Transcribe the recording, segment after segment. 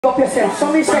up yourself.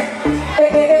 Somebody say, tell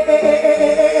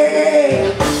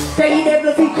the devil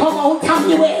if he come out of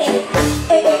your way.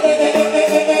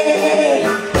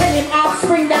 Tell him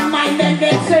offspring that mind them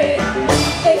they say.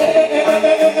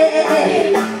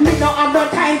 Me no have no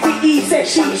time for he say,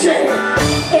 she say. I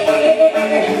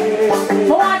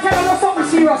want to tell you something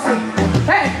seriously.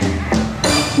 Hey,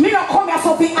 me no come here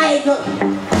so be idle.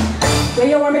 You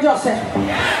hear what me just say?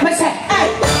 Me say,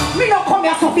 hey, me no come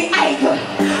here so be idle.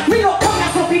 Me no come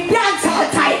here so be dance all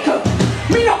title.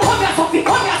 Me no come here so be,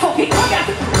 come here so be, come here.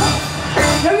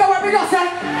 You hear what me just say?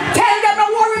 Tell them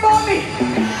don't worry about me.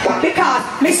 Because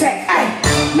me say, hey,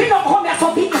 me no come here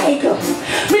so be idle.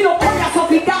 Me no come here so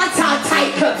be dance all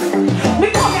title. Me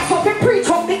come here so be preach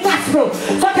of the gospel.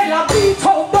 So tell them preach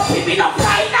out, don't be me no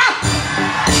fight now.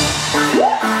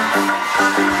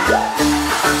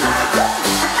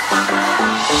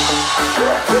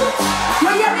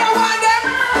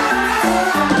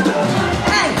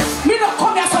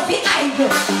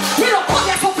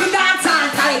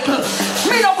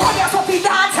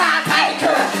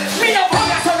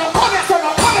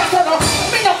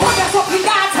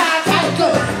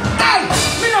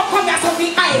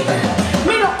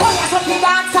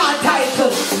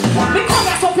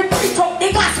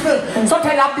 So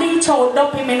tell her bleach out,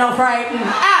 don't be me no frightened.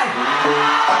 Aye.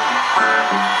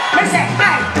 Me say,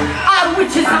 aye, all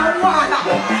witches and warlock.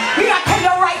 Me I tell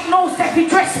you right now, say be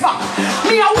dress back.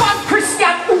 Me a one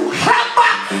Christian who clap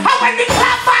back. And when me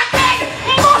clap back then,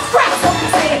 must grab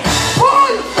something say,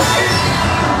 pull.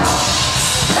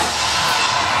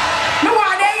 No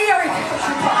one they hear it.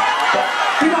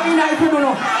 You know me now if you don't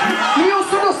know. Me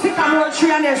used to do stick and roll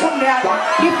tree and there's something there.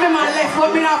 If the man left,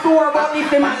 but me not have to worry about if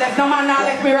the man left. No man not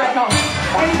left me right now.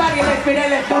 Anybody left me, they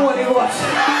left the Holy Ghost.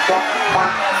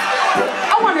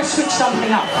 I want to switch something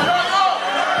up.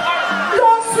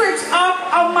 Don't switch up.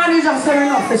 Our manager said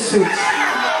enough to switch.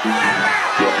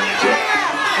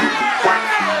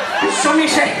 So me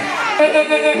say,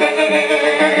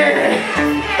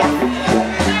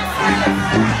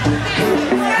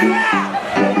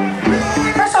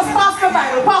 let's just pass the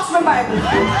Bible. Pass the Bible.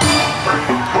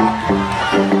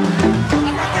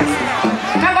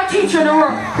 Teach you the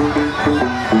word.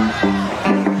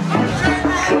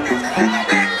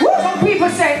 Some people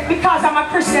say because I'm a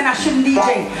Christian I shouldn't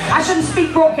DJ. I shouldn't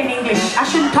speak broken English. I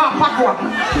shouldn't talk backward.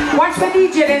 Once the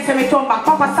DJ then say me turn back.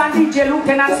 Papa San DJ,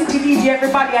 Lieutenant City DJ,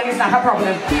 everybody, and it's not a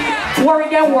problem. Worry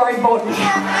them, worry about me.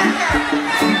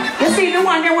 You see the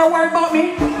one that will worry about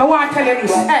me? I want to tell you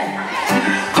this. Hey,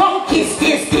 come kiss,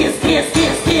 kiss, kiss, kiss,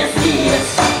 kiss, kiss, kiss.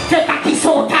 Take a kiss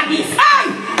out of this.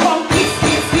 Hey, come kiss,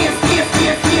 kiss, kiss, kiss,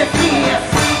 kiss, kiss, kiss.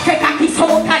 Take a kiss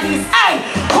out of this. Hey,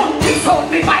 come kiss out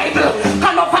the Bible.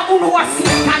 Come up and who was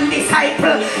Satan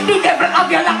disciple. The devil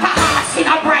have you like a horse in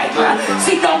a bridle.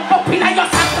 Sit down up in your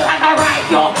saddle and a ride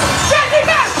you.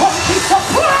 Gentlemen, come kiss up.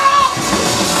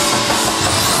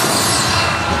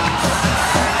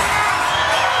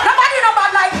 Nobody know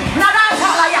about like not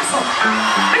all like yaso.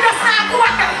 We just not go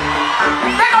at them.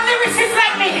 They don't lyricists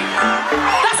like me.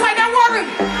 That's why they're worried.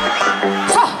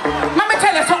 So, let me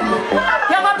tell you something.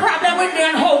 You have a problem with me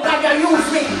and how God you use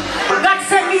me. God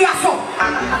send me yaso.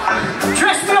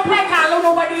 Dress me up like I don't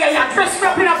nobody here. Dress me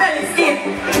up in a belly skin.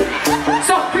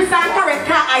 So, Christian correct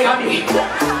can't hire me.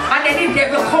 And then if they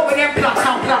will come with them plots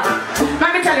and plans.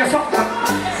 Let me tell you something.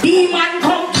 Demon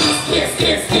come kiss, kiss,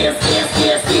 kiss, kiss, kiss,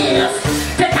 kiss, kiss.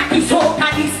 Take a kiss out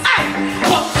of this eye.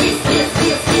 Come kiss, kiss,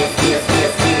 kiss, kiss, kiss,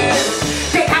 kiss, kiss.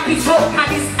 Take a kiss out of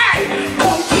this eye.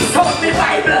 Come kiss out the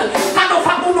Bible. And of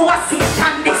a who know a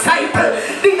Satan disciple.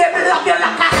 The devil of you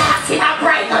like a horse in a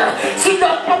bridle. She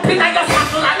don't up in your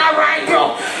saddle and a ride you.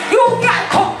 You can't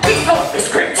come kiss out the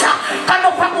scripture. And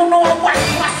of a who know a wife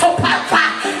was so alpha.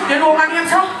 You know what I mean,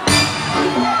 sir?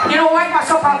 You know why was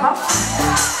so alpha?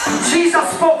 Jesus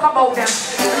spoke about them.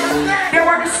 They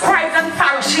were the scribes and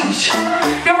Pharisees.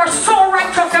 They were so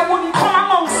righteous they wouldn't come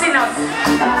among sinners.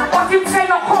 But you say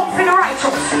no come for the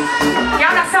righteous. You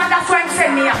understand? That's why I'm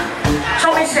saying here.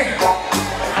 So we say,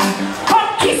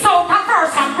 come kiss out a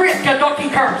verse and break your dirty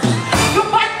curse. You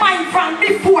bad mind from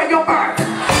before your birth.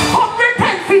 Come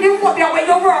repent for the work where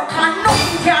you work and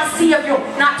nothing can save you,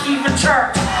 not even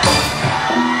church.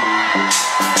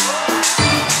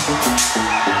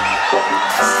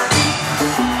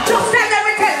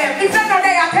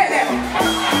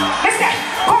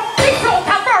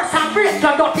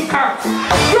 Your dirty curse.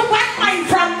 You bad mind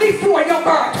from before your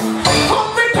birth.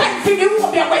 Come repent in the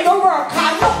room where you work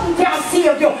and nothing can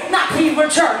save you, not even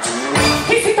church.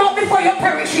 Kiss it up before you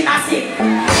perish in a sin.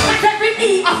 Let every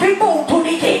knee of the bow to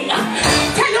the king.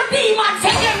 Tell your demons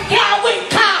say them can't win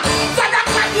car. So that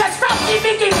man you stop the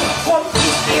beginning. Come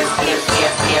kiss, kiss, kiss,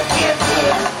 kiss, kiss, kiss,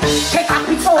 kiss.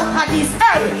 of this.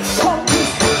 Hey, come kiss.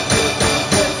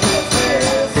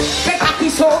 Take a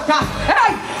kiss out.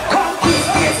 Hey, come kiss.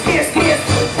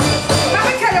 Let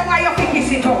me tell you why you think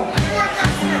kiss it out.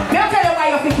 Let me tell you why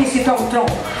you think kiss it out now.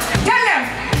 Tell them.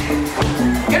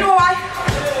 You know why?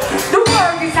 The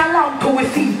world is allowed to a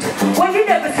feet. When you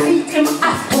never feet him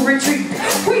have to retreat.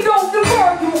 Without the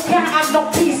world you can't have no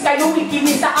peace. That you wicked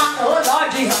Mr. Oh Lord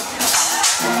Jesus.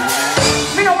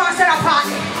 Me don't want to say that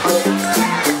party.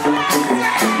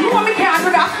 You want me can't do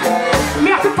that? Me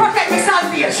have to protect my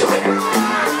salvation.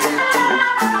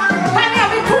 And me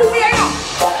have it two way now.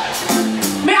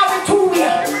 Me have it two way.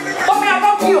 But me have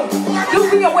love you. The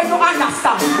way when you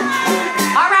understand.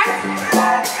 Alright?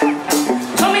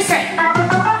 So me say,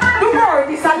 the world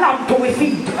is a lamp to a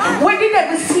feet. When the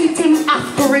devil seat him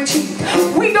after retreat.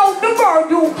 Without the world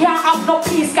you can't have no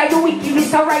peace. Cause you wicked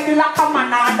Mr. Riding like a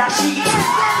man under sheet.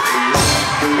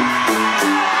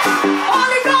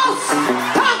 Holy Ghost,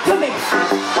 talk to me.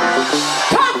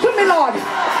 Talk to me, Lord.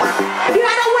 The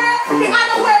other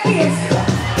way is.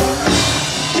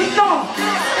 No.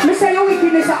 Me say your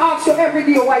wickedness I ask you every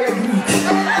day why you do it.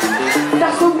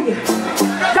 That's the way.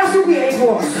 That's the way it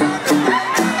was.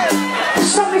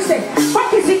 So me say,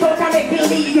 what is it that make me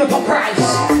lead you to Christ?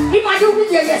 Imagine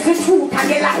with you, yes, the truth and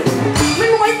the life. Me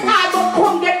know it's hard to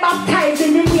come get baptized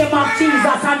in the name of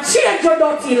Jesus and change your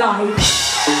dirty life.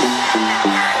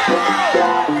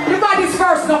 The body's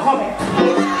first not come yet.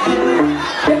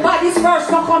 The body's first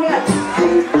not come yet.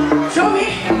 Show me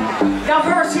the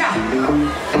verse here.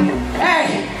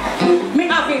 Hey, me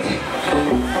have it.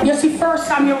 You see, 1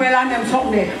 Samuel and them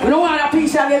something there. We don't want a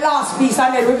piece and the last piece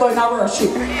and then we're going to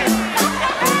worship.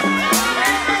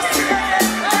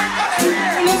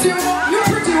 You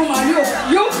pretty woman, you.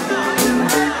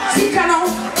 See, you know.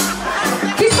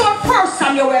 Kiss out 1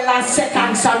 Samuel and 2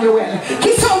 Samuel.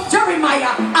 Kiss out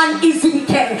Jeremiah and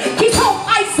Ezekiel. Kiss out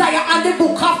Isaiah and the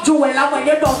book of Joel. And when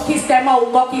you don't kiss them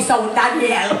out, go kiss out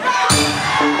Daniel.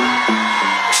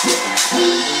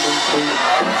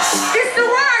 It's the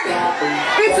word.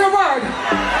 It's the word.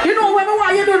 You know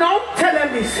what you do now? Tell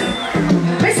them this.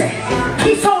 Listen.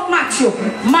 Kiss out Matthew,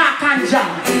 Mark and John.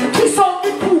 Kiss out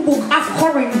the 2 books of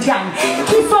Corinthians.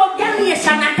 Kiss out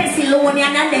Galatians and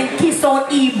Thessalonians and then kiss out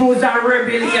Hebrews and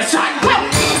Revelation. Come,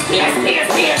 kiss. Take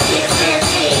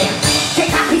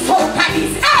a kiss out of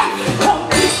this.